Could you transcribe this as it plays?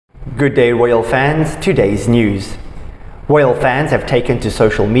Good day, royal fans. Today's news. Royal fans have taken to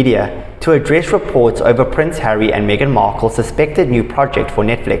social media to address reports over Prince Harry and Meghan Markle's suspected new project for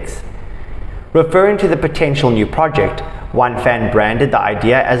Netflix. Referring to the potential new project, one fan branded the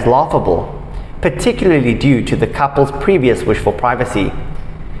idea as laughable, particularly due to the couple's previous wish for privacy.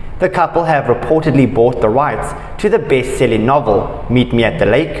 The couple have reportedly bought the rights to the best-selling novel Meet Me at the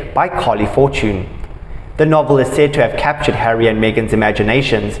Lake by Carly Fortune. The novel is said to have captured Harry and Meghan's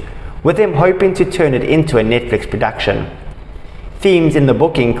imaginations, with them hoping to turn it into a Netflix production. Themes in the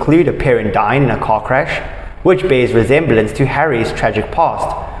book include a parent dying in a car crash, which bears resemblance to Harry's tragic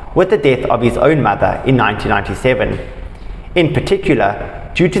past with the death of his own mother in 1997. In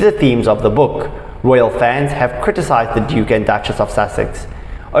particular, due to the themes of the book, royal fans have criticized the Duke and Duchess of Sussex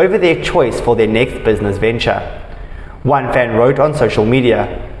over their choice for their next business venture. One fan wrote on social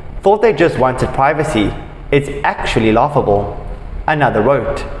media, "Thought they just wanted privacy. It's actually laughable." Another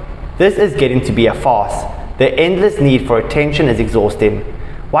wrote, "This is getting to be a farce. The endless need for attention is exhausting.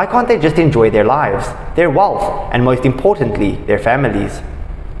 Why can't they just enjoy their lives, their wealth, and most importantly, their families?"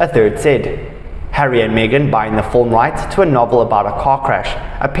 A third said, "Harry and Meghan buying the film rights to a novel about a car crash,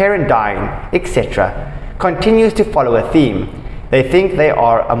 a parent dying, etc. continues to follow a theme. They think they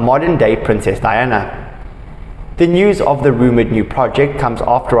are a modern-day Princess Diana." The news of the rumored new project comes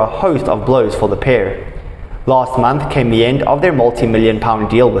after a host of blows for the pair. Last month came the end of their multi-million-pound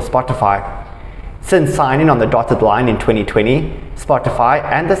deal with Spotify. Since signing on the dotted line in 2020, Spotify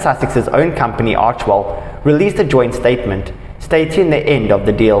and the Sussex's own company Archwell released a joint statement stating the end of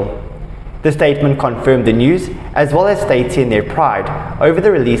the deal. The statement confirmed the news, as well as stating their pride over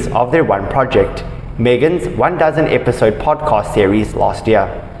the release of their one project, Meghan's 12-episode podcast series last year.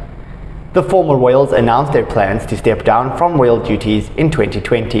 The former royals announced their plans to step down from royal duties in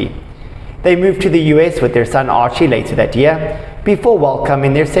 2020. They moved to the US with their son Archie later that year, before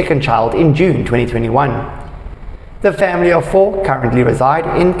welcoming their second child in June 2021. The family of four currently reside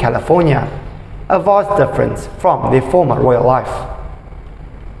in California, a vast difference from their former royal life.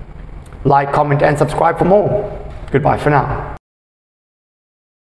 Like, comment and subscribe for more. Goodbye for now.